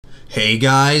Hey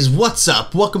guys, what's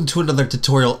up? Welcome to another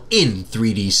tutorial in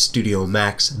 3D Studio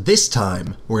Max. This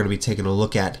time, we're going to be taking a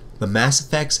look at the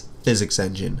MassFX physics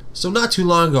engine. So not too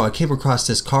long ago, I came across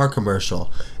this car commercial,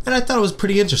 and I thought it was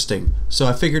pretty interesting. So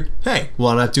I figured, hey,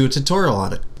 why not do a tutorial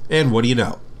on it? And what do you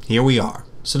know? Here we are.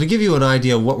 So to give you an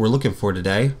idea of what we're looking for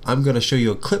today, I'm going to show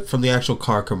you a clip from the actual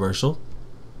car commercial.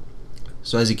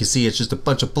 So as you can see, it's just a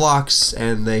bunch of blocks,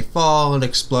 and they fall and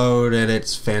explode, and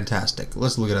it's fantastic.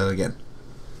 Let's look at it again.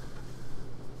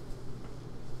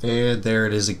 And there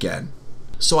it is again.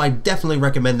 So I definitely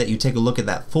recommend that you take a look at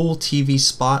that full TV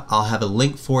spot. I'll have a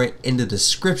link for it in the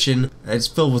description. It's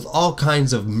filled with all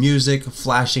kinds of music,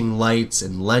 flashing lights,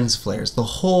 and lens flares. The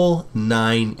whole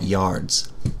 9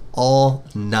 yards. All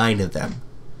 9 of them.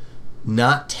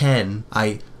 Not 10.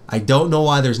 I don't know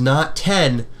why there's not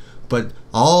 10, but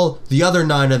all the other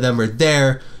 9 of them are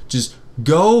there. Just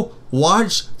go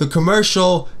watch the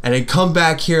commercial and then come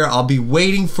back here. I'll be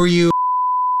waiting for you.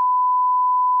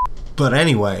 But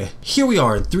anyway, here we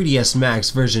are in 3ds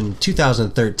Max version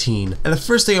 2013, and the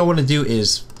first thing I want to do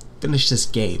is finish this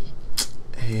game.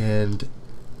 And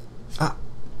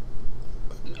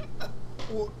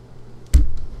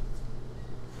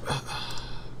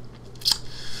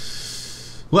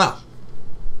well,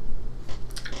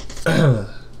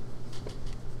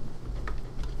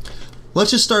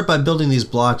 let's just start by building these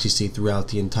blocks you see throughout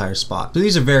the entire spot. So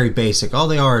these are very basic. All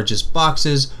they are just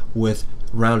boxes with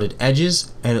rounded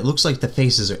edges, and it looks like the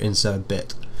faces are inside a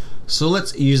bit. So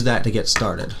let's use that to get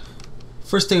started.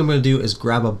 First thing I'm going to do is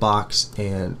grab a box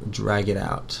and drag it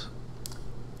out.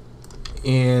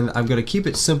 And I'm going to keep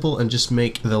it simple and just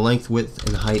make the length, width,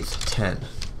 and height 10.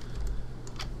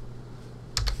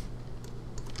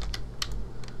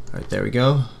 Alright, there we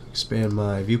go. Expand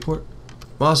my viewport.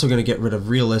 I'm also going to get rid of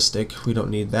realistic. We don't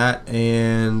need that.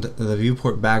 And the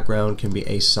viewport background can be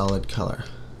a solid color.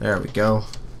 There we go.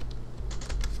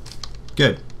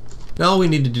 Good. Now all we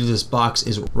need to do to this box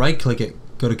is right click it,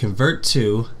 go to convert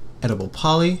to editable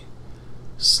poly,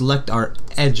 select our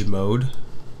edge mode,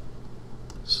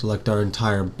 select our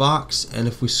entire box, and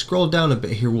if we scroll down a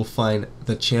bit here we'll find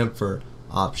the chamfer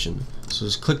option. So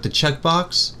just click the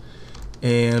checkbox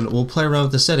and we'll play around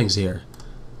with the settings here.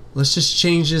 Let's just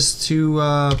change this to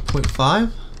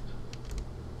 0.5,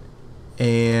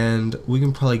 and we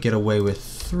can probably get away with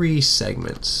 3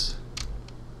 segments.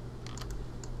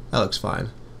 That looks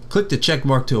fine. Click the check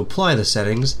mark to apply the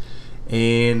settings,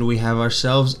 and we have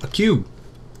ourselves a cube.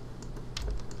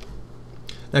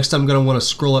 Next I'm going to want to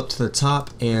scroll up to the top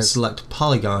and select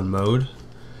polygon mode,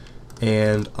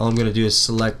 and all I'm going to do is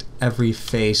select every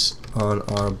face on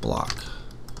our block.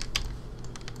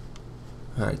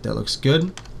 Alright, that looks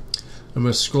good. I'm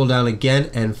going to scroll down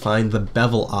again and find the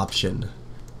bevel option.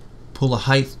 Pull the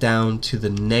height down to the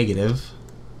negative,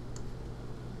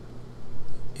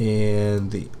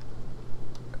 and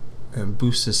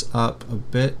boost this up a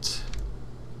bit.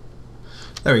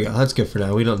 There we go, that's good for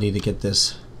now. We don't need to get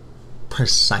this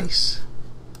precise.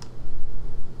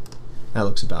 That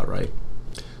looks about right.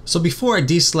 So before I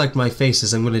deselect my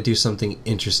faces, I'm going to do something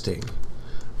interesting.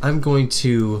 I'm going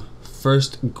to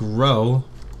first grow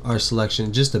our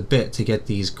selection just a bit to get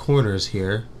these corners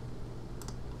here.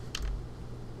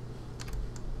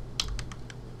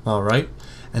 Alright,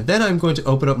 and then I'm going to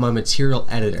open up my material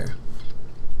editor.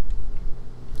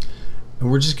 And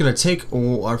we're just going to take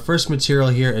our first material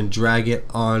here and drag it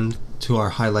on to our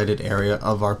highlighted area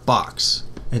of our box.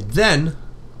 And then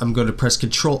I'm going to press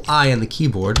Ctrl I on the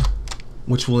keyboard,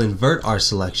 which will invert our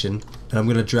selection, and I'm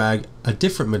going to drag a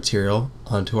different material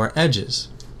onto our edges.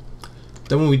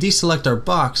 Then when we deselect our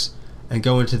box and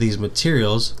go into these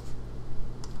materials,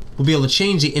 we'll be able to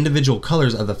change the individual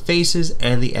colors of the faces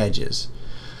and the edges.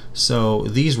 So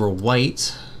these were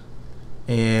white,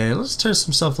 and let's turn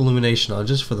some self-illumination on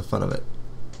just for the fun of it.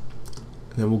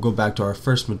 And then we'll go back to our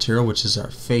first material, which is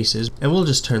our faces, and we'll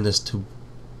just turn this to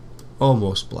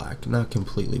almost black, not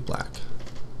completely black.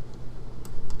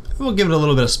 And we'll give it a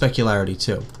little bit of specularity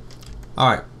too.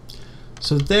 Alright,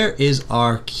 so there is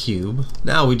our cube.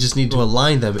 Now we just need to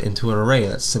align them into an array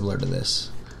that's similar to this.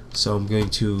 So I'm going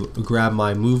to grab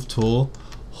my move tool,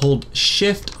 hold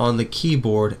shift on the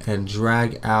keyboard, and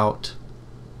drag out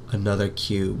another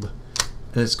cube.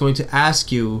 And it's going to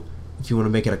ask you if you want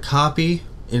to make it a copy,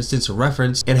 instance, or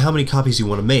reference, and how many copies you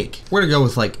want to make. We're going to go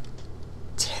with like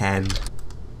 10.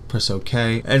 Press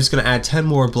OK. And it's going to add 10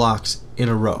 more blocks in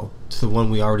a row to the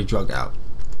one we already drug out.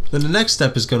 Then the next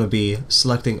step is going to be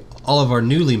selecting all of our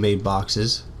newly made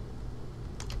boxes.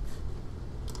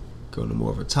 Go to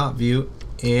more of a top view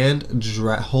and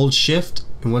hold shift,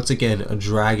 and once again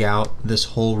drag out this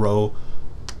whole row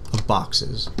of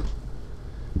boxes.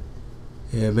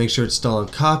 And make sure it's still on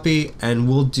copy, and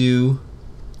we'll do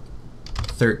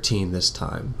 13 this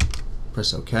time.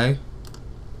 Press OK.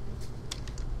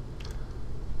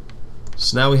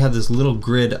 So now we have this little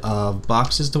grid of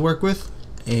boxes to work with,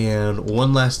 and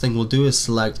one last thing we'll do is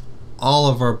select all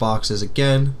of our boxes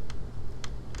again,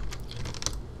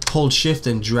 hold shift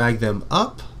and drag them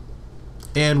up,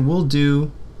 and we'll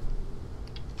do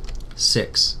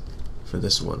 6 for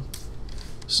this one.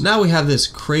 So now we have this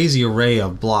crazy array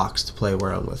of blocks to play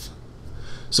around with.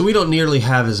 So we don't nearly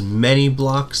have as many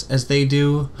blocks as they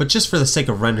do, but just for the sake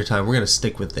of render time, we're going to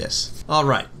stick with this.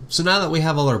 Alright, so now that we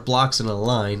have all our blocks in a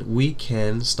line, we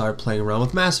can start playing around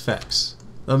with MassFX.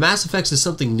 Now MassFX is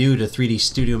something new to 3D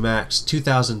Studio Max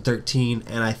 2013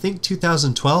 and I think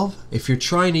 2012. If you're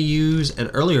trying to use an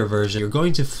earlier version, you're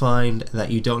going to find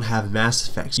that you don't have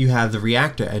MassFX. You have the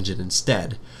Reactor engine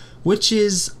instead, which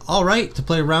is alright to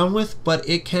play around with, but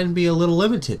it can be a little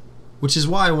limited, which is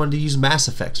why I wanted to use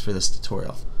MassFX for this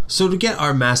tutorial. So to get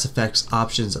our MassFX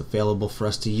options available for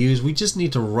us to use, we just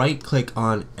need to right click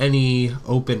on any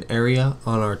open area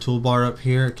on our toolbar up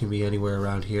here. It can be anywhere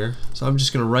around here. So I'm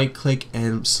just going to right click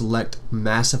and select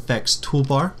MassFX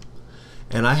toolbar.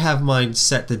 And I have mine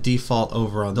set to default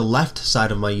over on the left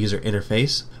side of my user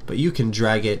interface, but you can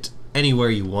drag it anywhere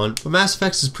you want. But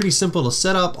MassFX is pretty simple to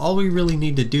set up. All we really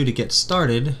need to do to get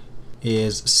started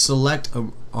is select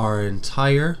our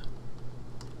entire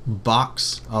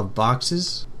box of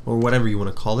boxes, or whatever you want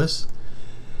to call this,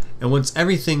 and once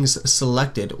everything's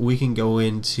selected, we can go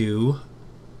into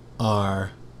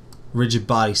our rigid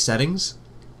body settings.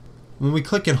 When we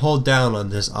click and hold down on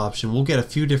this option, we'll get a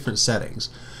few different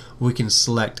settings. We can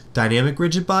select dynamic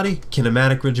rigid body,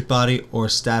 kinematic rigid body, or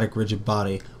static rigid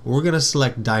body. We're going to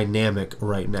select dynamic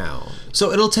right now.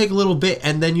 So it'll take a little bit,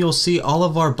 and then you'll see all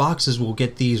of our boxes will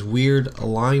get these weird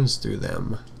lines through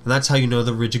them. And that's how you know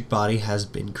the rigid body has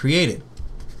been created.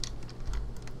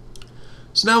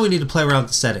 So now we need to play around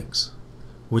with the settings,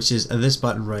 which is this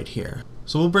button right here.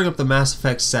 So we'll bring up the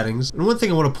MassFX settings. And one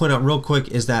thing I want to point out real quick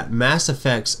is that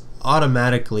MassFX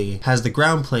automatically has the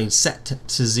ground plane set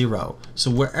to 0.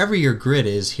 So wherever your grid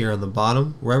is here on the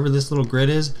bottom, wherever this little grid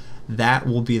is, that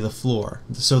will be the floor.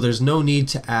 So there's no need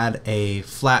to add a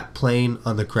flat plane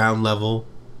on the ground level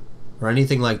or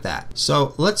anything like that.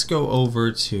 So let's go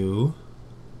over to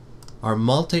our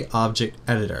multi-object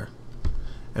editor.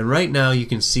 And right now you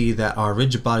can see that our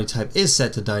rigid body type is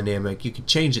set to dynamic. You can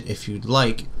change it if you'd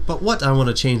like, but what I want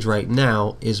to change right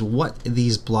now is what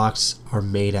these blocks are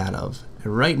made out of.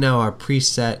 And right now our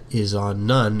preset is on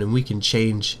none, and we can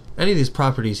change any of these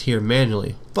properties here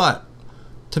manually. But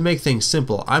to make things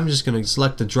simple, I'm just going to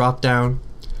select the drop down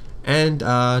and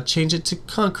change it to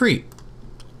concrete.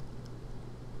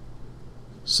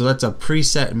 So that's a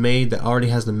preset made that already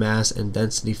has the mass and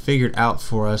density figured out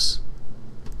for us.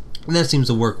 And that seems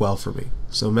to work well for me.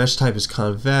 So mesh type is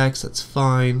convex, that's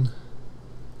fine.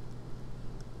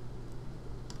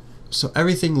 So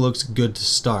everything looks good to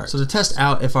start. So to test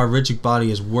out if our rigid body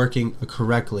is working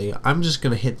correctly, I'm just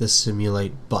going to hit the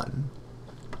simulate button.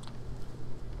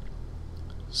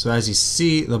 So as you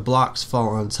see, the blocks fall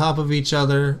on top of each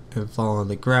other and fall on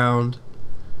the ground.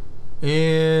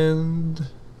 And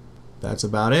that's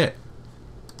about it.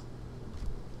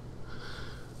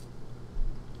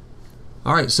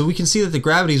 Alright, so we can see that the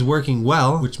gravity is working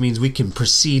well, which means we can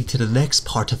proceed to the next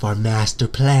part of our master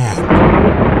plan.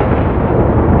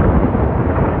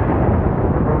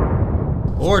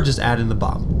 Or just add in the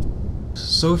bomb.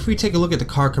 So if we take a look at the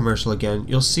car commercial again,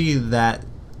 you'll see that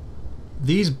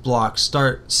these blocks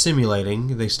start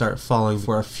simulating, they start falling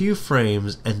for a few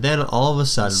frames, and then all of a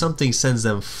sudden something sends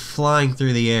them flying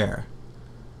through the air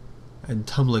and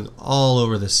tumbling all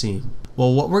over the scene.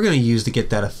 Well, what we're going to use to get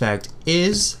that effect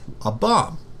is a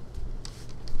bomb.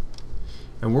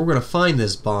 And where we're going to find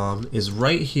this bomb is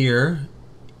right here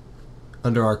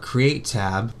under our Create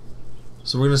tab.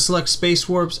 So we're going to select Space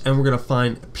Warps and we're going to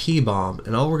find P-bomb.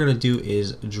 And all we're going to do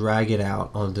is drag it out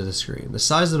onto the screen. The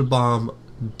size of the bomb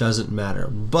doesn't matter,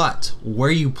 but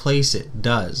where you place it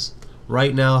does.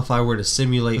 Right now, if I were to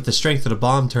simulate with the strength of the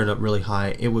bomb turned up really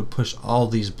high, it would push all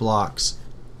these blocks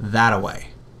that away.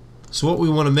 So what we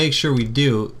want to make sure we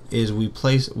do is we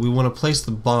want to place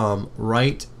the bomb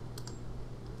right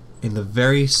in the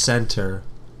very center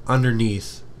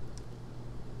underneath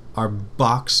our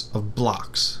box of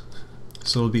blocks.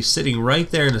 So it'll be sitting right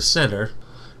there in the center.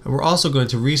 And we're also going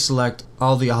to reselect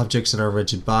all the objects in our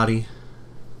rigid body.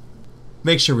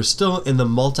 Make sure we're still in the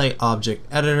multi-object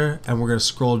editor, and we're going to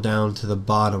scroll down to the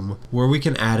bottom where we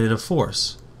can add in a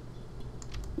force,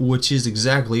 which is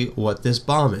exactly what this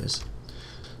bomb is.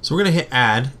 So we're going to hit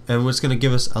add, and it's going to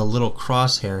give us a little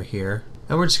crosshair here,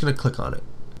 and we're just going to click on it.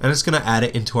 and it's going to add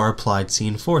it into our applied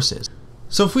scene forces.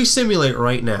 So if we simulate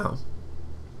right now,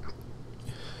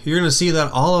 you're going to see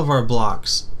that all of our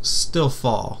blocks still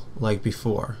fall like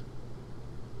before,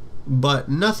 but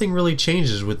nothing really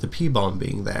changes with the P-bomb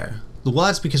being there. Well,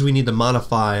 that's because we need to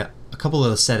modify a couple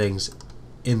of the settings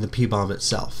in the P-bomb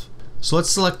itself. So let's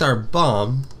select our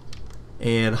bomb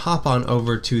and hop on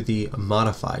over to the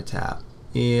Modify tab.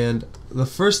 And the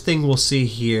first thing we'll see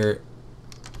here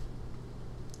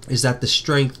is that the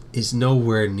strength is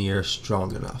nowhere near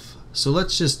strong enough. So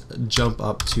let's just jump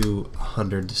up to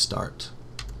 100 to start.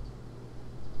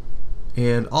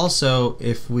 And also,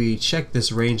 if we check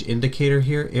this range indicator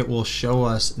here, it will show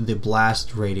us the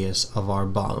blast radius of our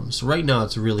bombs. Right now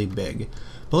it's really big,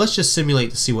 but let's just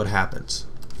simulate to see what happens.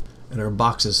 And our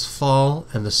boxes fall,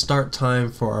 and the start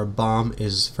time for our bomb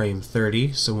is frame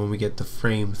 30. So when we get to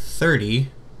frame 30,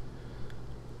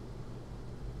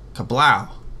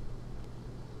 kablow!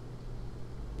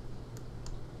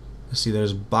 See,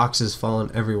 there's boxes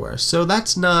falling everywhere. So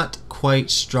that's not quite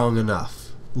strong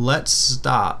enough. Let's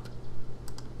stop,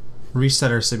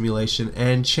 reset our simulation,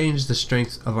 and change the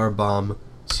strength of our bomb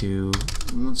to,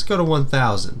 let's go to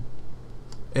 1000.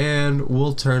 And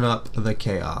we'll turn up the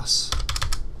chaos.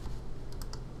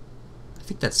 I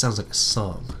think that sounds like a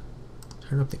song.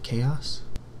 Turn up the chaos?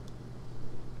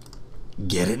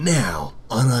 Get it now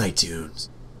on iTunes.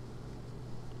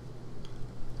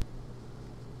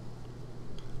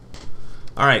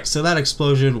 Alright, so that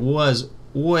explosion was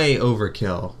way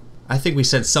overkill. I think we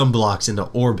sent some blocks into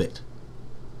orbit.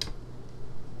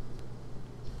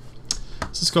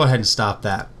 So let's go ahead and stop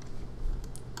that.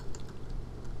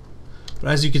 But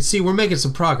as you can see, we're making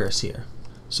some progress here.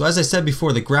 So as I said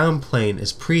before, the ground plane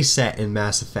is preset in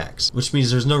MassFX, which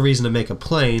means there's no reason to make a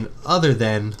plane other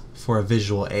than for a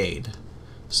visual aid.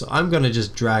 So I'm going to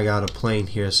just drag out a plane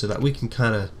here so that we can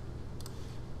kind of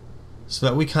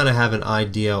have an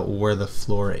idea where the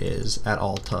floor is at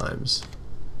all times.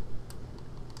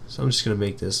 So I'm just going to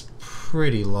make this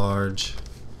pretty large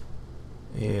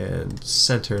and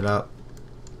center it up.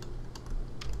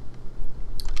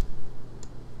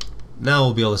 Now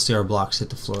we'll be able to see our blocks hit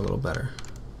the floor a little better.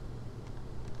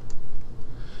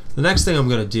 The next thing I'm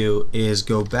going to do is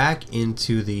go back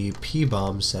into the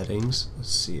P-bomb settings. Let's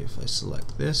see if I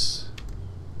select this.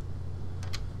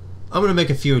 I'm going to make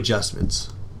a few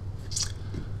adjustments.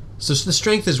 So the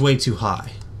strength is way too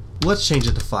high. Let's change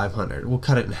it to 500. We'll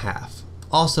cut it in half.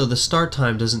 Also, the start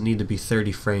time doesn't need to be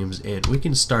 30 frames in. We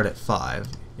can start at 5.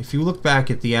 If you look back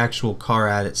at the actual car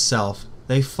ad itself,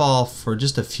 they fall for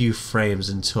just a few frames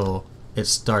until it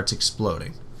starts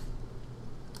exploding.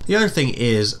 The other thing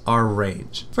is our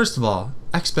range. First of all,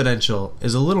 exponential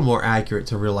is a little more accurate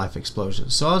to real life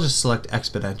explosions, so I'll just select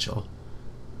exponential.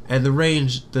 And the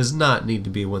range does not need to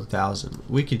be 1000.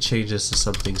 We can change this to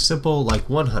something simple like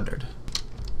 100.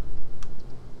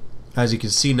 As you can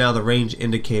see now, the range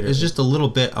indicator is just a little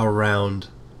bit around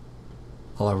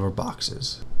all of our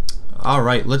boxes.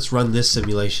 Alright, let's run this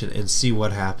simulation and see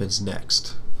what happens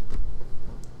next.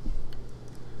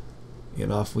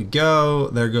 And off we go.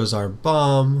 There goes our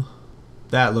bomb.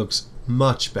 That looks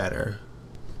much better.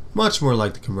 Much more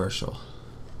like the commercial.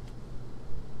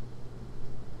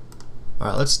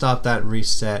 Alright, let's stop that and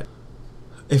reset.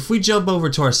 If we jump over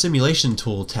to our simulation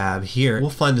tool tab here,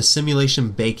 we'll find the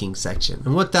simulation baking section.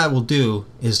 And what that will do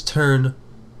is turn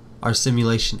our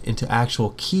simulation into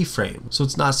actual keyframe, so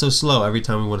it's not so slow every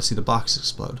time we want to see the box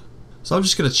explode. So I'm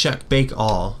just going to check bake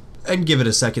all and give it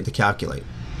a second to calculate.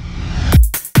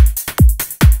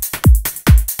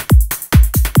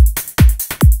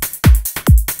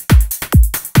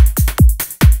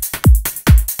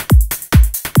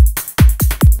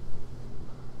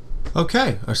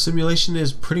 Okay, our simulation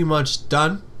is pretty much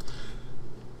done.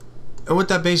 And what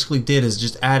that basically did is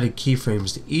just added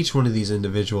keyframes to each one of these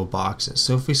individual boxes.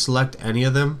 So if we select any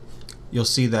of them, you'll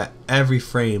see that every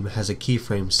frame has a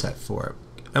keyframe set for it.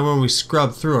 And when we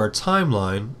scrub through our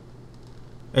timeline,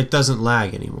 it doesn't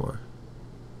lag anymore,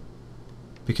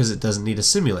 because it doesn't need to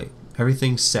simulate.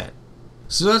 Everything's set.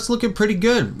 So that's looking pretty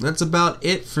good. That's about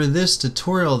it for this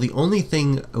tutorial. The only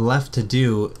thing left to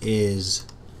do is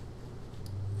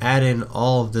add in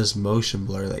all of this motion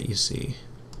blur that you see,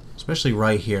 especially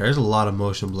right here. There's a lot of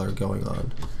motion blur going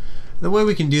on. The way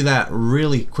we can do that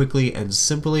really quickly and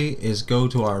simply is go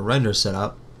to our render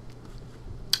setup,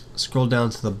 scroll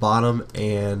down to the bottom,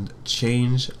 and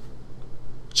change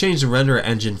the render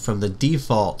engine from the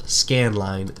default scan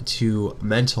line to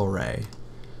mental ray.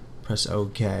 Press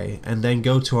OK, and then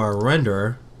go to our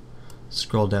renderer,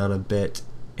 scroll down a bit,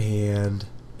 and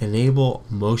enable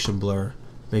motion blur.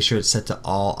 Make sure it's set to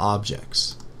all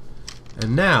objects.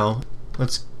 And now,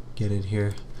 let's get in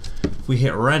here. If we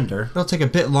hit render, it'll take a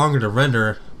bit longer to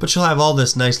render, but you'll have all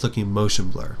this nice looking motion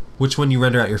blur, which when you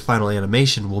render out your final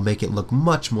animation will make it look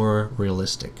much more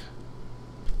realistic.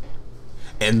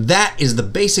 And that is the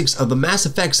basics of the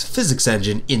MassFX physics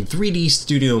engine in 3D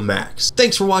Studio Max.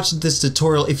 Thanks for watching this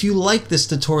tutorial. If you like this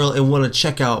tutorial and want to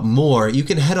check out more, you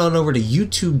can head on over to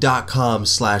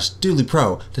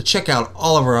youtube.com/dooleypro to check out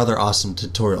all of our other awesome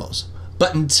tutorials.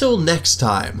 But until next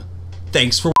time,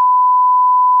 thanks for watching.